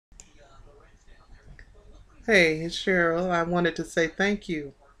Hey, it's Cheryl. I wanted to say thank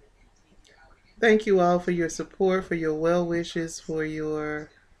you. Thank you all for your support, for your well wishes, for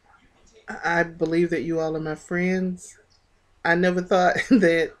your. I believe that you all are my friends. I never thought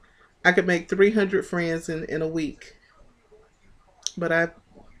that I could make 300 friends in a week, but I've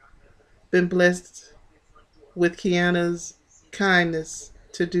been blessed with Kiana's kindness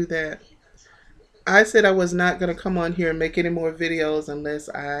to do that. I said I was not going to come on here and make any more videos unless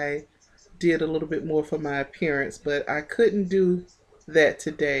I did a little bit more for my appearance, but I couldn't do that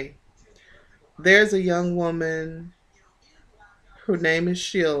today. There's a young woman. Her name is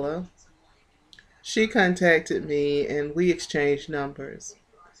Sheila. She contacted me and we exchanged numbers.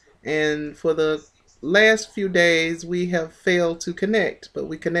 And for the last few days, we have failed to connect, but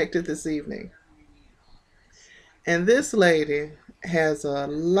we connected this evening. And this lady has a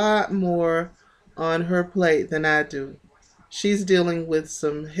lot more on her plate than I do. She's dealing with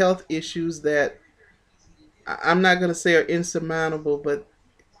some health issues that I'm not going to say are insurmountable, but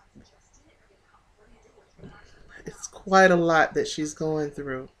it's quite a lot that she's going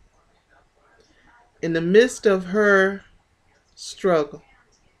through. In the midst of her struggle,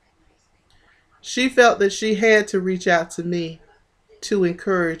 she felt that she had to reach out to me to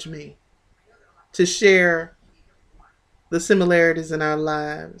encourage me, to share the similarities in our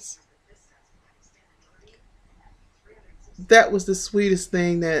lives. That was the sweetest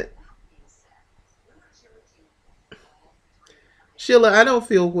thing that Sheila, I don't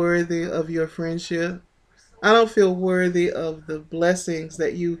feel worthy of your friendship. I don't feel worthy of the blessings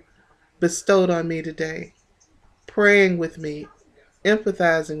that you bestowed on me today. Praying with me,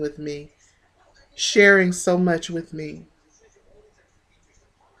 empathizing with me, sharing so much with me.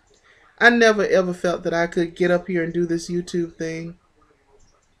 I never ever felt that I could get up here and do this YouTube thing.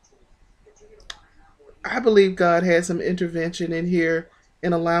 I believe God had some intervention in here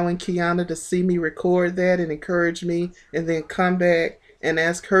in allowing Kiana to see me record that and encourage me and then come back and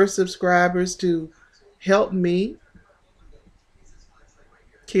ask her subscribers to help me.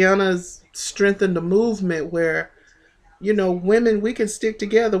 Kiana's strengthened a movement where, women, we can stick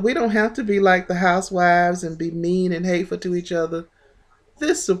together. We don't have to be like the housewives and be mean and hateful to each other.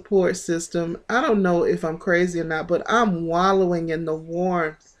 This support system, I don't know if I'm crazy or not, but I'm wallowing in the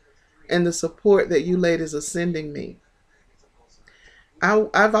warmth and the support that you ladies are sending me.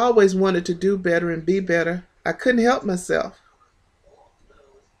 I've always wanted to do better and be better. I couldn't help myself.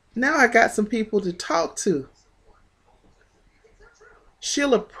 Now I got some people to talk to.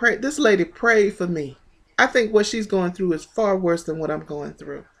 Sheila prayed. This lady prayed for me. I think what she's going through is far worse than what I'm going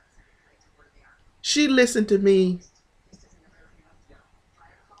through. She listened to me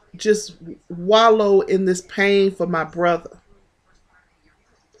just wallow in this pain for my brother.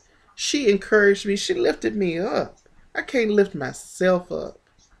 She encouraged me. She lifted me up. I can't lift myself up.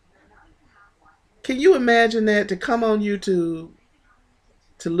 Can you imagine that? To come on YouTube,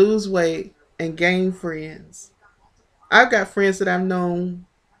 to lose weight and gain friends. I've got friends that I've known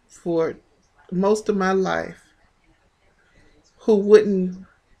for most of my life who wouldn't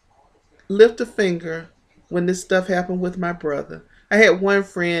lift a finger when this stuff happened with my brother. I had one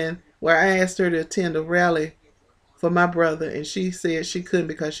friend where I asked her to attend a rally for my brother, and she said she couldn't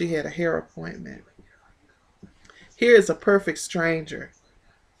because she had a hair appointment. Here is a perfect stranger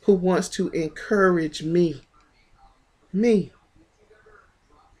who wants to encourage me. Me.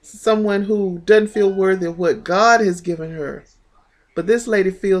 Someone who doesn't feel worthy of what God has given her. But this lady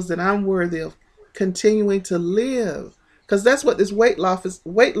feels that I'm worthy of continuing to live. Because that's what this weight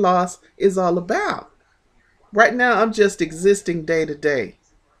loss is all about. Right now, I'm just existing day to day.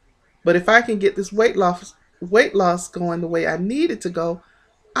 But if I can get this weight loss going the way I need it to go,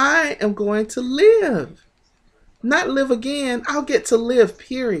 I am going to live. Not live again. I'll get to live,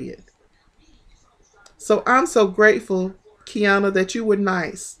 period. So I'm so grateful, Kiana, that you were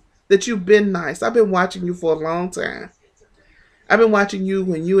nice, that you've been nice. I've been watching you for a long time. I've been watching you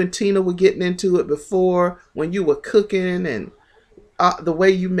when you and Tina were getting into it before, when you were cooking and the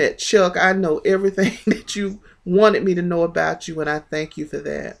way you met Chuck. I know everything that you wanted me to know about you, and I thank you for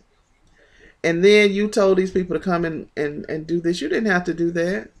that. And then you told these people to come and do this. You didn't have to do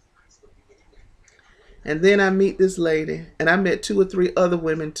that. And then I meet this lady, and I met two or three other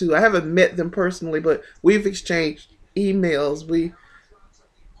women too. I haven't met them personally, but we've exchanged emails.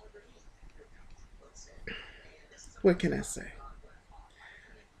 What can I say?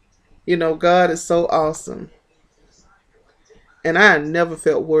 God is so awesome. And I never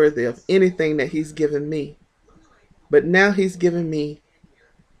felt worthy of anything that he's given me. But now he's given me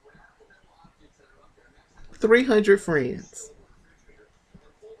 300 friends.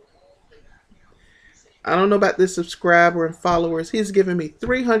 I don't know about this subscriber and followers. He's given me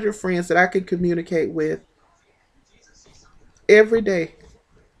 300 friends that I can communicate with every day.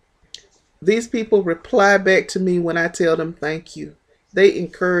 These people reply back to me when I tell them thank you. They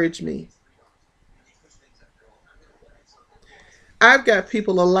encourage me. I've got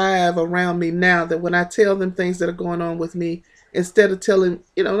people alive around me now that when I tell them things that are going on with me, instead of telling,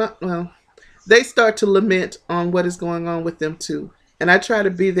 not, well, they start to lament on what is going on with them too. And I try to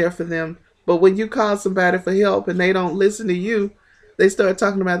be there for them. But when you call somebody for help and they don't listen to you, they start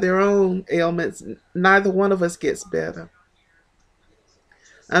talking about their own ailments. Neither one of us gets better.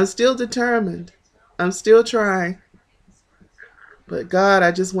 I'm still determined. I'm still trying. But God,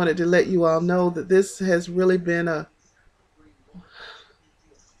 I just wanted to let you all know that this has been a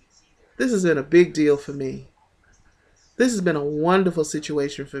big deal for me. This has been a wonderful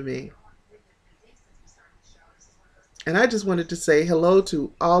situation for me. And I just wanted to say hello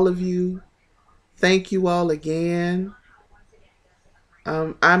to all of you. Thank you all again.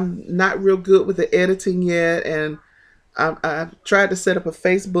 I'm not real good with the editing yet, and I've tried to set up a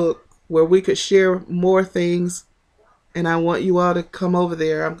Facebook where we could share more things. And I want you all to come over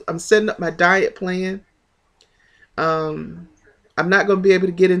there. I'm setting up my diet plan. Um, I'm not going to be able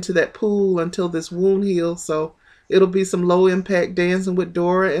to get into that pool until this wound heals, so it'll be some low impact dancing with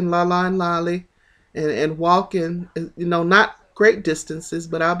Dora and Lala and Lolly, and walking. Not great distances,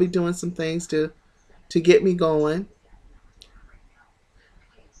 but I'll be doing some things to get me going.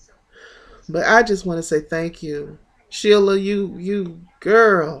 But I just want to say thank you, Sheila. You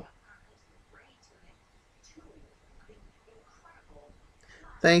girl.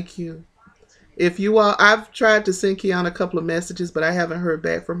 Thank you. If you all, I've tried to send Kiana a couple of messages, but I haven't heard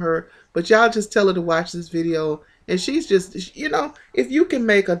back from her. But y'all just tell her to watch this video. And she's just, if you can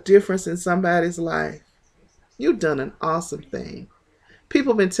make a difference in somebody's life, you've done an awesome thing.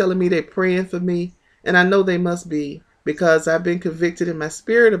 People have been telling me they're praying for me, and I know they must be, because I've been convicted in my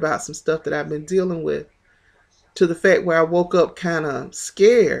spirit about some stuff that I've been dealing with, to the fact where I woke up kind of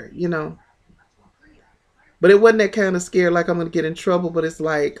scared. But it wasn't that kind of scared like I'm going to get in trouble, but it's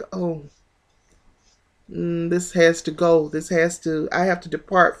like, oh, this has to go. I have to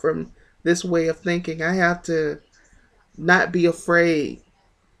depart from this way of thinking. I have to not be afraid,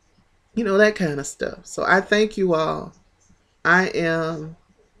 that kind of stuff. So I thank you all. I am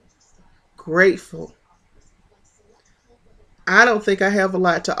grateful. I don't think I have a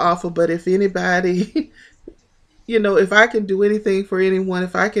lot to offer, but if anybody, if I can do anything for anyone,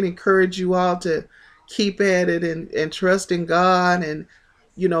 if I can encourage you all to keep at it and trust in God, and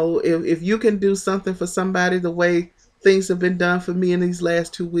if you can do something for somebody the way things have been done for me in these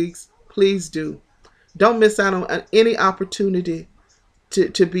last 2 weeks, please do. Don't miss out on any opportunity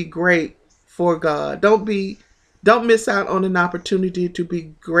to be great for God. Don't miss out on an opportunity to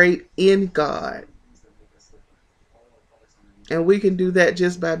be great in God. And we can do that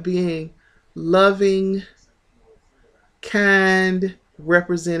just by being loving, kind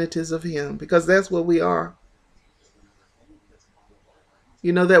representatives of Him, because that's what we are.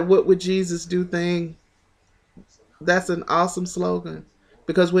 That "what would Jesus do" thing, that's an awesome slogan.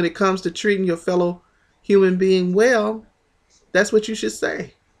 Because when it comes to treating your fellow human being well, that's what you should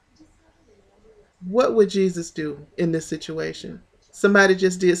say. What would Jesus do in this situation? Somebody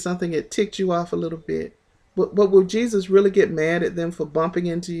just did something that ticked you off a little bit. But would Jesus really get mad at them for bumping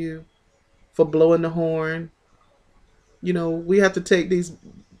into you, for blowing the horn? We have to take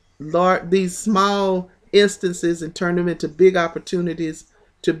these small instances and turn them into big opportunities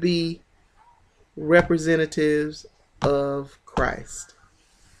to be representatives of Christ.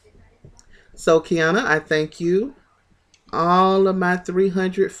 So, Kiana, I thank you. All of my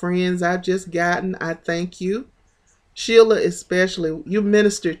 300 friends I've just gotten, I thank you. Sheila, especially, you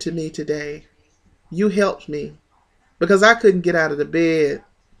ministered to me today. You helped me, because I couldn't get out of the bed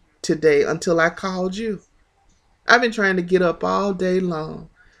today until I called you. I've been trying to get up all day long.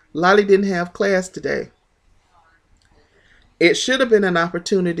 Lolly didn't have class today. It should have been an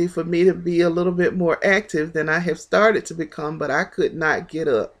opportunity for me to be a little bit more active than I have started to become, but I could not get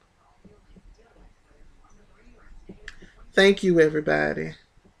up. Thank you, everybody.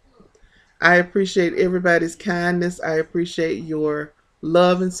 I appreciate everybody's kindness. I appreciate your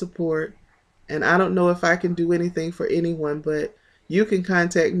love and support. And I don't know if I can do anything for anyone, but you can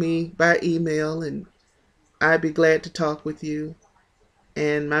contact me by email, and I'd be glad to talk with you.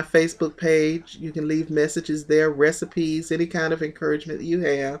 And my Facebook page, you can leave messages there, recipes, any kind of encouragement that you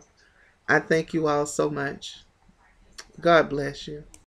have. I thank you all so much. God bless you.